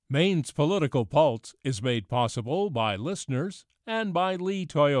Maine's Political Pulse is made possible by listeners and by Lee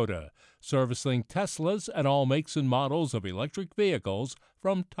Toyota, servicing Teslas and all makes and models of electric vehicles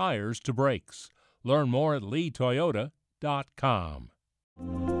from tires to brakes. Learn more at leetoyota.com.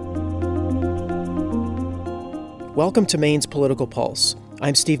 Welcome to Maine's Political Pulse.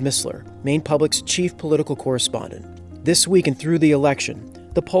 I'm Steve Missler, Maine Public's chief political correspondent. This week and through the election,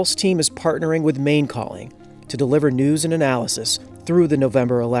 the Pulse team is partnering with Maine Calling to deliver news and analysis through the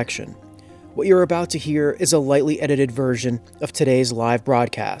November election. What you're about to hear is a lightly edited version of today's live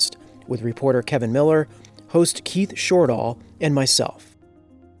broadcast with reporter Kevin Miller, host Keith Shortall, and myself.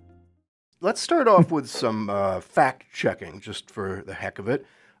 Let's start off with some fact-checking, just for the heck of it.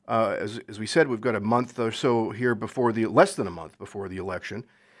 As we said, we've got a month or so here less than a month before the election.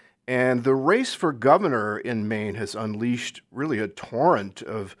 And the race for governor in Maine has unleashed really a torrent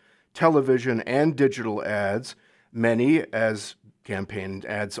of television and digital ads, many, as campaign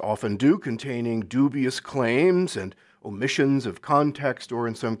ads often do, containing dubious claims and omissions of context or,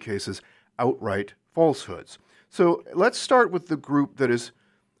 in some cases, outright falsehoods. So let's start with the group that is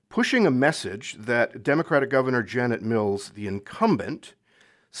pushing a message that Democratic Governor Janet Mills, the incumbent,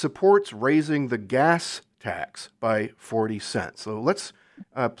 supports raising the gas tax by 40 cents. So let's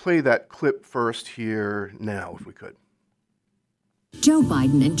play that clip first here now, if we could. Joe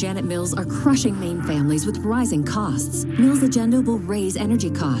Biden and Janet Mills are crushing Maine families with rising costs. Mills' agenda will raise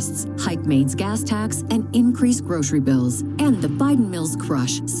energy costs, hike Maine's gas tax, and increase grocery bills. And the Biden-Mills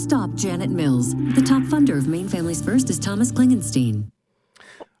crush stopped Janet Mills. The top funder of Maine Families First is Thomas Klingenstein.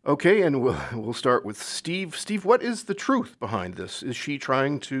 Okay, and we'll start with Steve. Steve, what is the truth behind this? Is she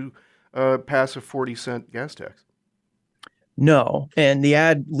trying to pass a 40-cent gas tax? No, and the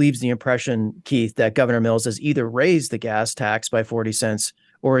ad leaves the impression, Keith, that Governor Mills has either raised the gas tax by 40 cents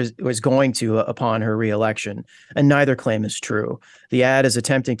or is going to upon her reelection, and neither claim is true. The ad is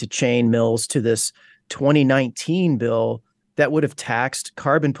attempting to chain Mills to this 2019 bill that would have taxed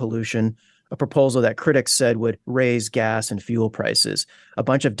carbon pollution, a proposal that critics said would raise gas and fuel prices. A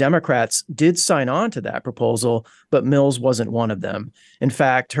bunch of Democrats did sign on to that proposal, but Mills wasn't one of them. In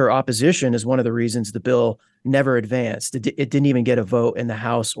fact, her opposition is one of the reasons the bill never advanced. It didn't even get a vote in the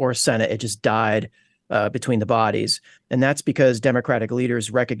House or Senate. It just died between the bodies. And that's because Democratic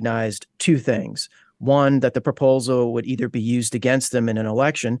leaders recognized two things. One, that the proposal would either be used against them in an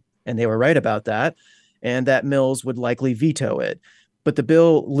election, and they were right about that, and that Mills would likely veto it. But the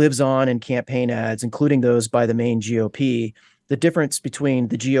bill lives on in campaign ads, including those by the Maine GOP. The difference between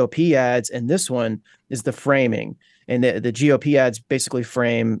the GOP ads and this one is the framing. And the GOP ads basically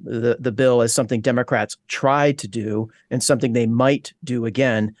frame the bill as something Democrats tried to do and something they might do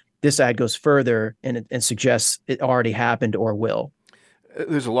again. This ad goes further and suggests it already happened or will.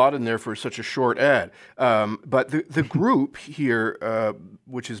 There's a lot in there for such a short ad. But the group here,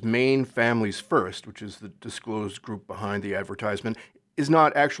 which is Maine Families First, which is the disclosed group behind the advertisement, is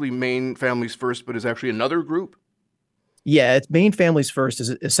not actually Maine Families First, but is actually another group? Yeah, Maine Families First is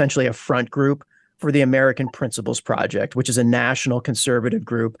essentially a front group for the American Principles Project, which is a national conservative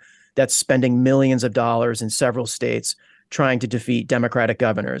group that's spending millions of dollars in several states trying to defeat Democratic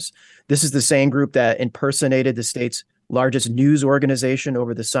governors. This is the same group that impersonated the state's largest news organization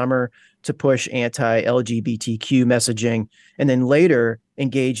over the summer to push anti-LGBTQ messaging, and then later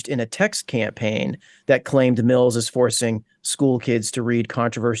engaged in a text campaign that claimed Mills is forcing school kids to read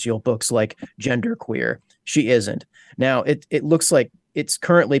controversial books like Genderqueer. She isn't. Now, it looks like it's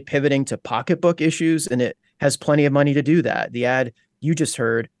currently pivoting to pocketbook issues, and it has plenty of money to do that. The ad you just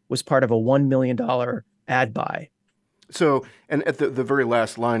heard was part of a $1 million ad buy. So, and at the very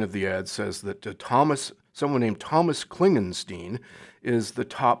last line of the ad says that someone named Thomas Klingenstein is the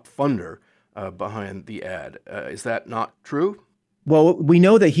top funder behind the ad. Is that not true? Well, we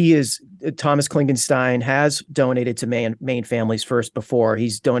know that Thomas Klingenstein has donated to Maine Families First before.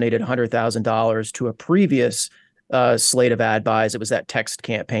 He's donated $100,000 to a previous slate of ad buys. It was that text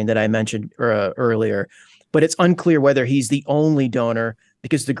campaign that I mentioned earlier. But it's unclear whether he's the only donor,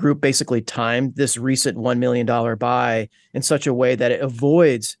 because the group basically timed this recent $1 million buy in such a way that it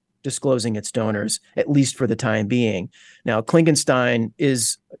avoids disclosing its donors, at least for the time being. Now, Klingenstein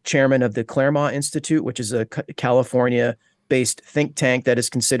is chairman of the Claremont Institute, which is a California-based think tank that is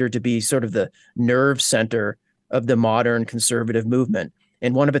considered to be sort of the nerve center of the modern conservative movement.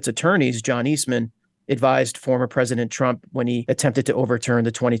 And one of its attorneys, John Eastman, advised former President Trump when he attempted to overturn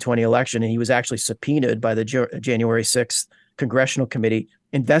the 2020 election, and he was actually subpoenaed by the January 6th Congressional Committee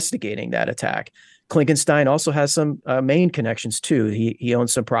investigating that attack. Klingenstein also has some Maine connections, too. He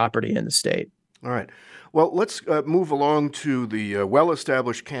owns some property in the state. All right. Well, let's move along to the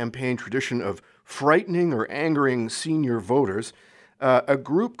well-established campaign tradition of frightening or angering senior voters. A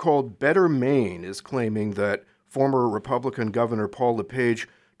group called Better Maine is claiming that former Republican Governor Paul LePage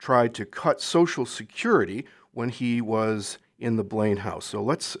tried to cut Social Security when he was in the Blaine House. So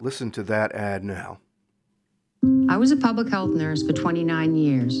let's listen to that ad now. I was a public health nurse for 29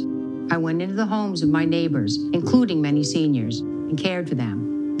 years. I went into the homes of my neighbors, including many seniors, and cared for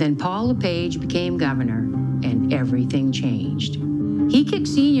them. Then Paul LePage became governor, and everything changed. He kicked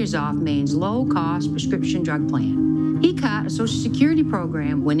seniors off Maine's low-cost prescription drug plan. He cut a Social Security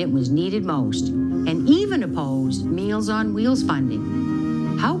program when it was needed most, and even opposed Meals on Wheels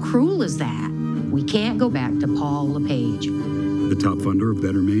funding. How cruel is that? We can't go back to Paul LePage. The top funder of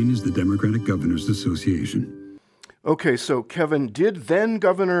Better Maine is the Democratic Governors Association. Okay, so Kevin, did then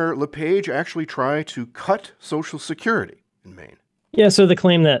Governor LePage actually try to cut Social Security in Maine? Yeah, so the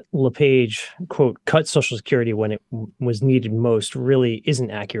claim that LePage, quote, cut Social Security when it was needed most really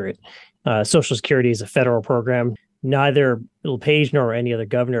isn't accurate. Social Security is a federal program. Neither LePage nor any other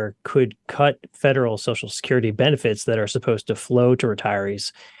governor could cut federal Social Security benefits that are supposed to flow to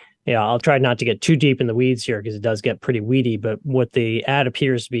retirees. Yeah, I'll try not to get too deep in the weeds here because it does get pretty weedy, but what the ad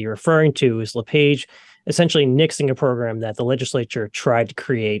appears to be referring to is LePage essentially nixing a program that the legislature tried to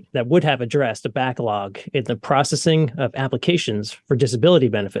create that would have addressed a backlog in the processing of applications for disability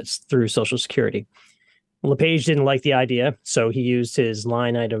benefits through Social Security. LePage didn't like the idea, so he used his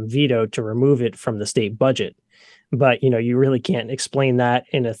line item veto to remove it from the state budget. But, you really can't explain that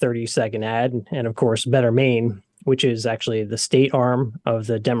in a 30-second ad. And of course, Better Maine, which is actually the state arm of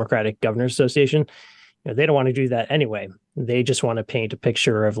the Democratic Governors Association, they don't want to do that anyway. They just want to paint a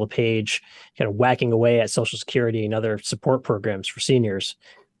picture of LePage kind of whacking away at Social Security and other support programs for seniors.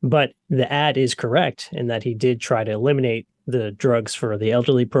 But the ad is correct in that he did try to eliminate the drugs for the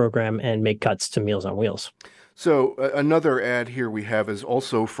elderly program and make cuts to Meals on Wheels. So another ad here we have is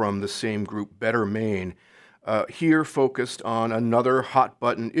also from the same group, Better Maine, here focused on another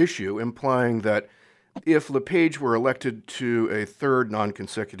hot-button issue, implying that if LePage were elected to a third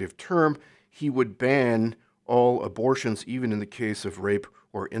non-consecutive term, he would ban all abortions, even in the case of rape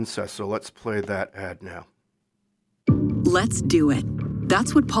or incest. So let's play that ad now. Let's do it.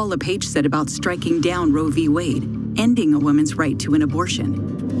 That's what Paul LePage said about striking down Roe v. Wade, ending a woman's right to an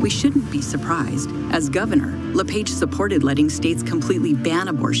abortion. We shouldn't be surprised. As governor, LePage supported letting states completely ban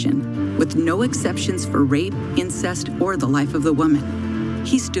abortion, with no exceptions for rape, incest, or the life of the woman.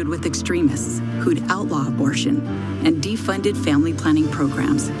 He stood with extremists who'd outlaw abortion and defunded family planning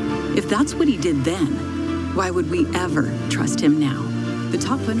programs. If that's what he did then, why would we ever trust him now? The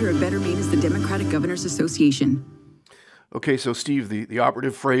top funder of Better Maine is the Democratic Governors Association. Okay, so Steve, the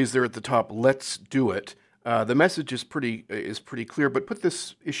operative phrase there at the top, let's do it. The message is pretty clear, but put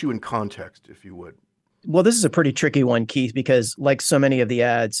this issue in context, if you would. Well, this is a pretty tricky one, Keith, because like so many of the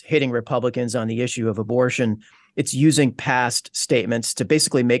ads hitting Republicans on the issue of abortion, it's using past statements to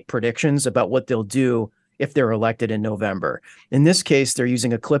basically make predictions about what they'll do if they're elected in November. In this case, they're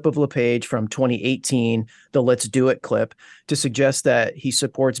using a clip of LePage from 2018, the Let's Do It clip, to suggest that he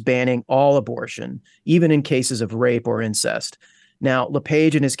supports banning all abortion, even in cases of rape or incest. Now,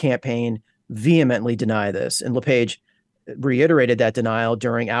 LePage and his campaign vehemently deny this, and LePage reiterated that denial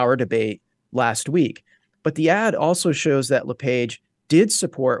during our debate last week. But the ad also shows that LePage did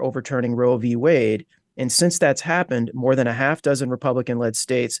support overturning Roe v. Wade, and since that's happened, more than a half dozen Republican-led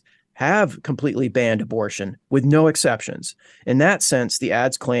states have completely banned abortion with no exceptions. In that sense, the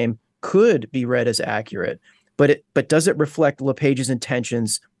ad's claim could be read as accurate, but does it reflect LePage's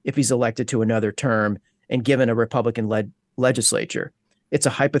intentions if he's elected to another term and given a Republican-led legislature? It's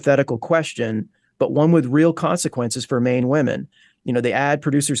a hypothetical question, but one with real consequences for Maine women. The ad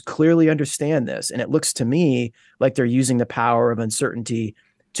producers clearly understand this, and it looks to me like they're using the power of uncertainty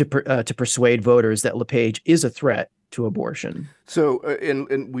to persuade voters that LePage is a threat to abortion. So,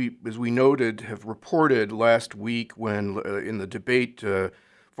 and we, as we noted, have reported last week when in the debate,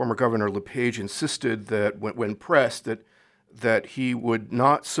 former Governor LePage insisted that when pressed that he would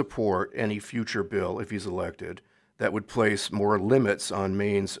not support any future bill if he's elected that would place more limits on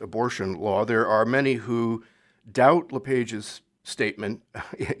Maine's abortion law. There are many who doubt LePage's statement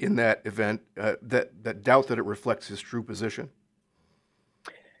in that event, that doubt that it reflects his true position.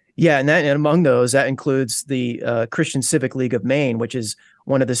 Yeah, and among those, that includes the Christian Civic League of Maine, which is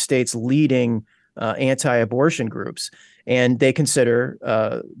one of the state's leading anti-abortion groups. And they consider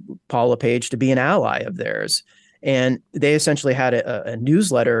Paul LePage to be an ally of theirs. And they essentially had a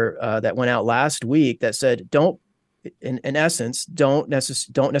newsletter that went out last week that said, don't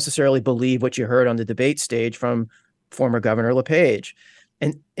necessarily believe what you heard on the debate stage from former Governor LePage.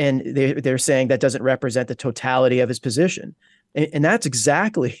 And they're saying that doesn't represent the totality of his position. And that's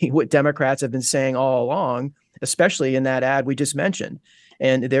exactly what Democrats have been saying all along. especially in that ad we just mentioned.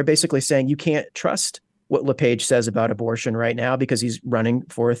 And they're basically saying you can't trust what LePage says about abortion right now because he's running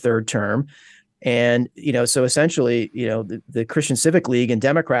for a third term. And, so essentially, the Christian Civic League and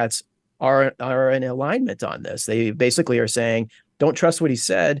Democrats are in alignment on this. They basically are saying, don't trust what he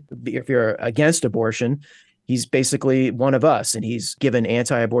said. If you're against abortion, he's basically one of us. And he's given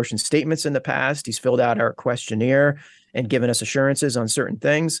anti-abortion statements in the past. He's filled out our questionnaire and given us assurances on certain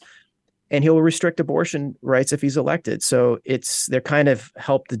things. And he'll restrict abortion rights if he's elected. So they're kind of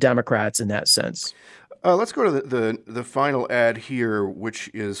helped the Democrats in that sense. Let's go to the final ad here, which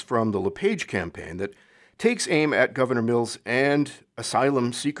is from the LePage campaign that takes aim at Governor Mills and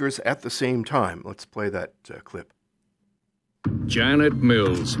asylum seekers at the same time. Let's play that clip. Janet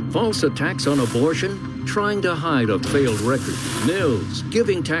Mills, false attacks on abortion, trying to hide a failed record. Mills,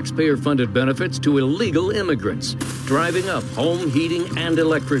 giving taxpayer-funded benefits to illegal immigrants, driving up home heating and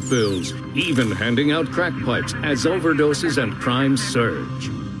electric bills, even handing out crack pipes as overdoses and crimes surge.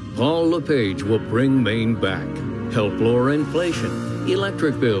 Paul LePage will bring Maine back, help lower inflation,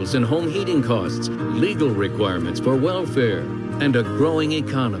 electric bills and home heating costs, legal requirements for welfare, and a growing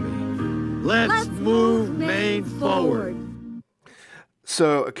economy. Let's move Maine forward.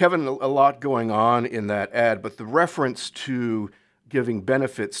 So, Kevin, a lot going on in that ad, but the reference to giving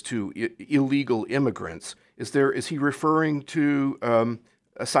benefits to illegal immigrants, is he referring to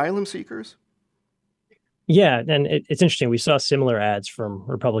asylum seekers? Yeah, and it's interesting. We saw similar ads from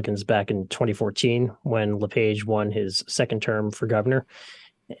Republicans back in 2014 when LePage won his second term for governor.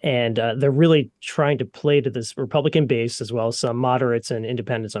 And they're really trying to play to this Republican base, as well as some moderates and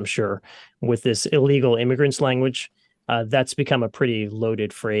independents, I'm sure, with this illegal immigrants language. That's become a pretty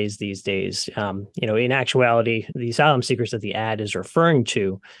loaded phrase these days. In actuality, the asylum seekers that the ad is referring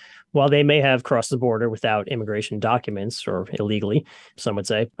to, while they may have crossed the border without immigration documents or illegally, some would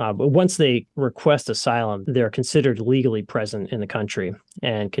say, but once they request asylum, they're considered legally present in the country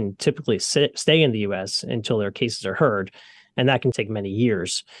and can typically stay in the U.S. until their cases are heard. And that can take many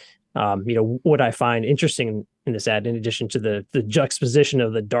years. What I find interesting in this ad, in addition to the juxtaposition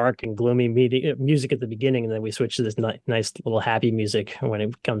of the dark and gloomy music at the beginning, and then we switch to this nice little happy music when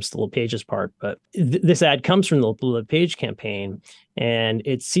it comes to LePage's part. But this ad comes from the LePage campaign, and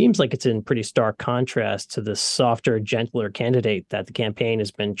it seems like it's in pretty stark contrast to the softer, gentler candidate that the campaign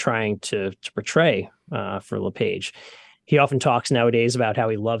has been trying to portray for LePage. He often talks nowadays about how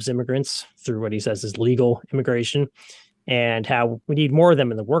he loves immigrants through what he says is legal immigration, and how we need more of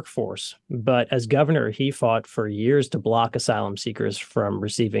them in the workforce. But as governor, he fought for years to block asylum seekers from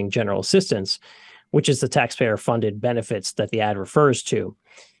receiving general assistance, which is the taxpayer-funded benefits that the ad refers to.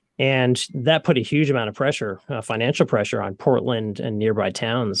 And that put a huge amount of pressure, financial pressure, on Portland and nearby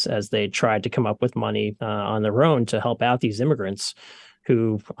towns as they tried to come up with money on their own to help out these immigrants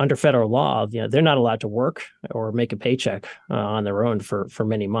who, under federal law, they're not allowed to work or make a paycheck on their own for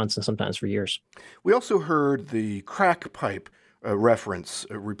many months and sometimes for years. We also heard the crack pipe reference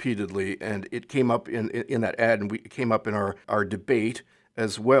repeatedly, and it came up in that ad, and it came up in our debate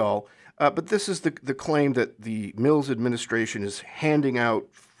as well. But this is the claim that the Mills administration is handing out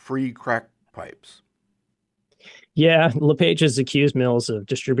free crack pipes. Yeah, LePage has accused Mills of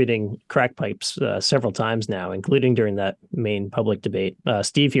distributing crack pipes several times now, including during that main public debate.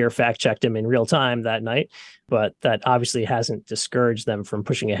 Steve here fact-checked him in real time that night, but that obviously hasn't discouraged them from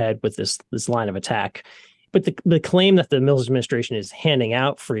pushing ahead with this line of attack. But the claim that the Mills administration is handing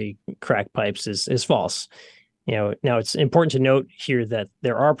out free crack pipes is false. Now it's important to note here that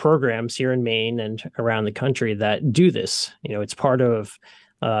there are programs here in Maine and around the country that do this. It's part of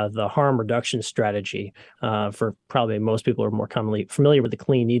the harm reduction strategy for probably most people are more commonly familiar with the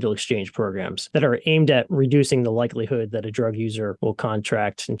clean needle exchange programs that are aimed at reducing the likelihood that a drug user will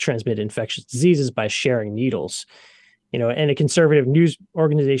contract and transmit infectious diseases by sharing needles. And a conservative news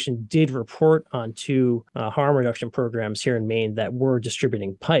organization did report on two harm reduction programs here in Maine that were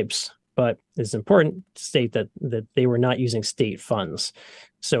distributing pipes. But it's important to state that they were not using state funds.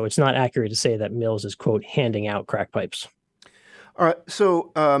 So it's not accurate to say that Mills is, quote, handing out crack pipes. All right,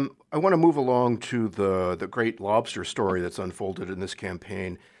 so I want to move along to the great lobster story that's unfolded in this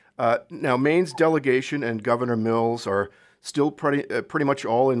campaign. Now, Maine's delegation and Governor Mills are still pretty much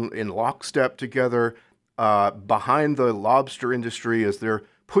all in lockstep together behind the lobster industry as they're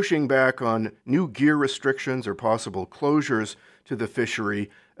pushing back on new gear restrictions or possible closures to the fishery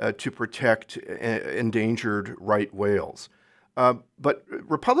to protect endangered right whales. But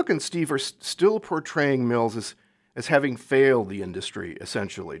Republicans, Steve, are still portraying Mills as having failed the industry,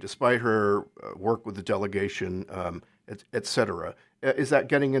 essentially, despite her work with the delegation, et cetera. Is that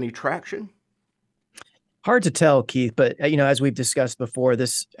getting any traction? Hard to tell, Keith, but as we've discussed before,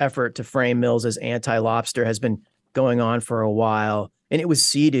 this effort to frame Mills as anti-lobster has been going on for a while. And it was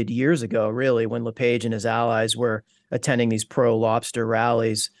seeded years ago, really, when LePage and his allies were attending these pro-lobster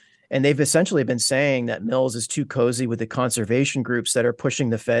rallies. And they've essentially been saying that Mills is too cozy with the conservation groups that are pushing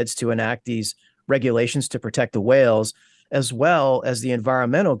the feds to enact these regulations to protect the whales, as well as the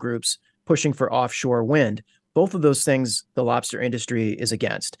environmental groups pushing for offshore wind. Both of those things the lobster industry is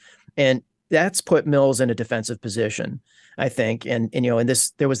against. And that's put Mills in a defensive position, I think. And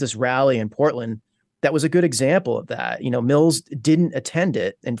there was this rally in Portland that was a good example of that. Mills didn't attend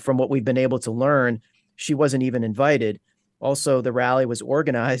it. And from what we've been able to learn, she wasn't even invited. Also, the rally was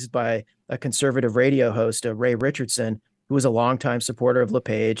organized by a conservative radio host, Ray Richardson, who was a longtime supporter of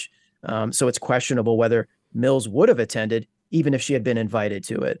LePage. So it's questionable whether Mills would have attended, even if she had been invited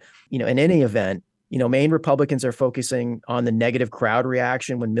to it. In any event, Maine Republicans are focusing on the negative crowd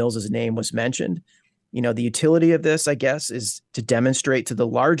reaction when Mills's name was mentioned. The utility of this, I guess, is to demonstrate to the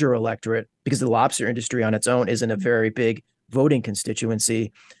larger electorate, because the lobster industry on its own isn't a very big voting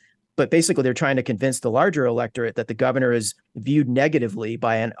constituency. But basically, they're trying to convince the larger electorate that the governor is viewed negatively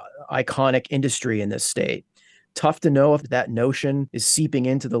by an iconic industry in this state. Tough to know if that notion is seeping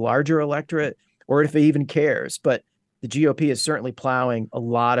into the larger electorate or if it even cares. But the GOP is certainly plowing a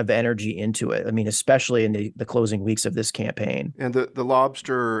lot of energy into it. I mean, especially in the closing weeks of this campaign. And the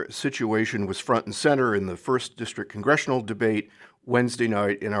lobster situation was front and center in the 1st District congressional debate Wednesday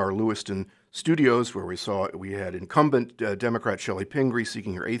night in our Lewiston studios, where we had incumbent Democrat Shelley Pingree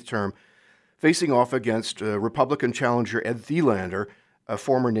seeking her 8th term, facing off against Republican challenger Ed Thielander, a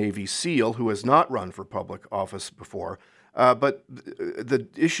former Navy SEAL who has not run for public office before. But the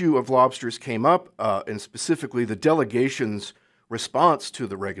issue of lobsters came up, and specifically the delegation's response to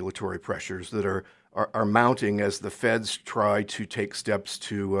the regulatory pressures that are mounting as the feds try to take steps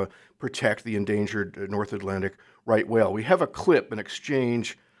to protect the endangered North Atlantic right whale. We have a clip, an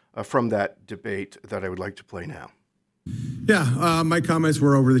exchange from that debate that I would like to play now. Yeah, my comments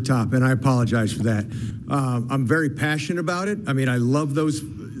were over the top, and I apologize for that. I'm very passionate about it. I mean, I love those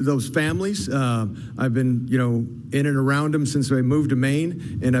families. I've been, in and around them since I moved to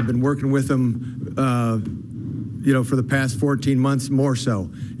Maine, and I've been working with them, for the past 14 months more so.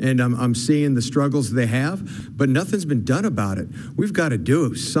 And I'm seeing the struggles they have, but nothing's been done about it. We've got to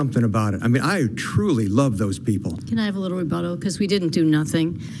do something about it. I mean, I truly love those people. Can I have a little rebuttal? Because we didn't do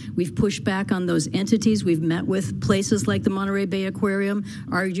nothing. We've pushed back on those entities. We've met with places like the Monterey Bay Aquarium,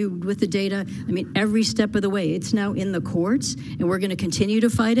 argued with the data. I mean, every step of the way. It's now in the courts, and we're going to continue to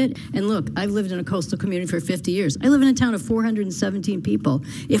fight it. And look, I've lived in a coastal community for 50 years. I live in a town of 417 people.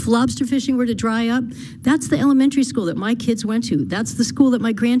 If lobster fishing were to dry up, that's the elementary school that my kids went to. That's the school that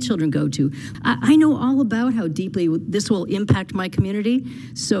my grandchildren go to. I know all about how deeply this will impact my community.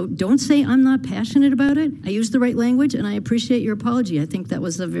 So don't say I'm not passionate about it. I used the right language, and I appreciate your apology. I think that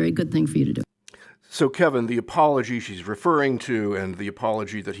was a very good thing for you to do. So, Kevin, the apology she's referring to and the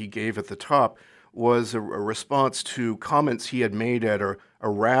apology that he gave at the top was a response to comments he had made at a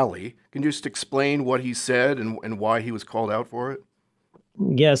rally. Can you just explain what he said and why he was called out for it?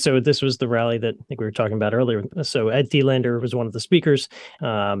 Yeah, so this was the rally that I think we were talking about earlier. So Ed Thielander was one of the speakers.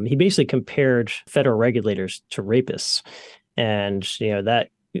 He basically compared federal regulators to rapists. And, that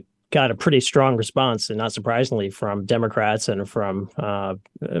got a pretty strong response, and not surprisingly, from Democrats and from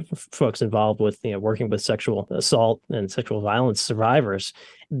folks involved with working with sexual assault and sexual violence survivors.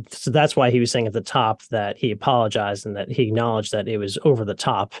 So that's why he was saying at the top that he apologized and that he acknowledged that it was over the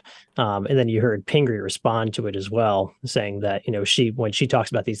top. And then you heard Pingree respond to it as well, saying that when she talks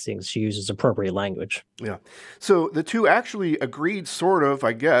about these things, she uses appropriate language. Yeah. So the two actually agreed, sort of,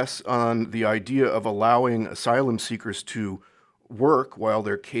 I guess, on the idea of allowing asylum seekers to work while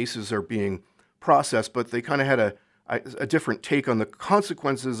their cases are being processed, but they kind of had a different take on the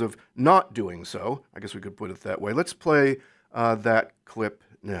consequences of not doing so. I guess we could put it that way. Let's play that clip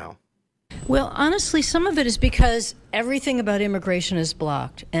now. Well, honestly, some of it is because everything about immigration is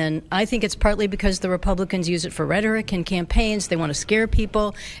blocked. And I think it's partly because the Republicans use it for rhetoric and campaigns. They want to scare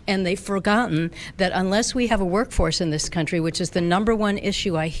people. And they've forgotten that unless we have a workforce in this country, which is the number one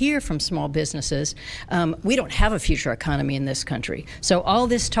issue I hear from small businesses, we don't have a future economy in this country. So all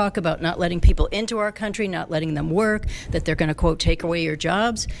this talk about not letting people into our country, not letting them work, that they're going to, quote, take away your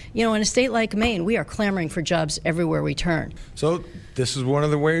jobs. In a state like Maine, we are clamoring for jobs everywhere we turn. So this is one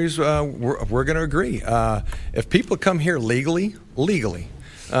of the ways we're going to agree. If people come here legally,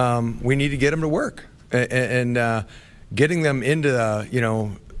 we need to get them to work, and getting them into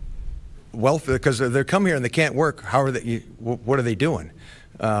welfare, because they come here and they can't work. How are they? What are they doing?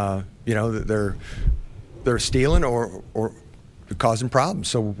 They're stealing or causing problems.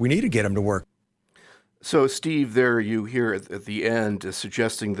 So we need to get them to work. So, Steve, there you hear at the end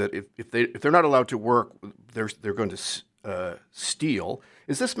suggesting that if they're not allowed to work, they're going to steal.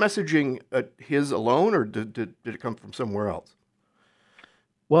 Is this messaging his alone, or did it come from somewhere else?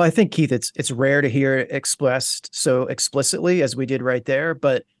 Well, I think, Keith, it's rare to hear it expressed so explicitly as we did right there,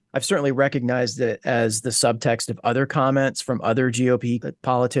 but I've certainly recognized it as the subtext of other comments from other GOP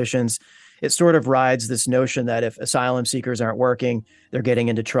politicians. It sort of rides this notion that if asylum seekers aren't working, they're getting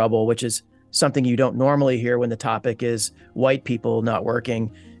into trouble, which is something you don't normally hear when the topic is white people not working.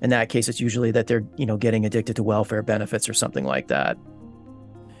 In that case, it's usually that they're, getting addicted to welfare benefits or something like that.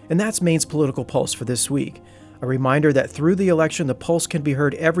 And that's Maine's Political Pulse for this week. A reminder that through the election, the Pulse can be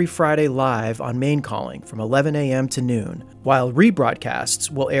heard every Friday live on Maine Calling from 11 a.m. to noon, while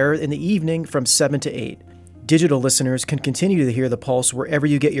rebroadcasts will air in the evening from 7 to 8. Digital listeners can continue to hear the Pulse wherever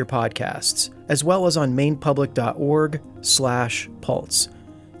you get your podcasts, as well as on mainepublic.org/pulse.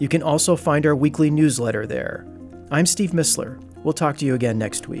 You can also find our weekly newsletter there. I'm Steve Missler. We'll talk to you again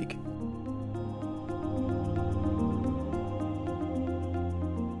next week.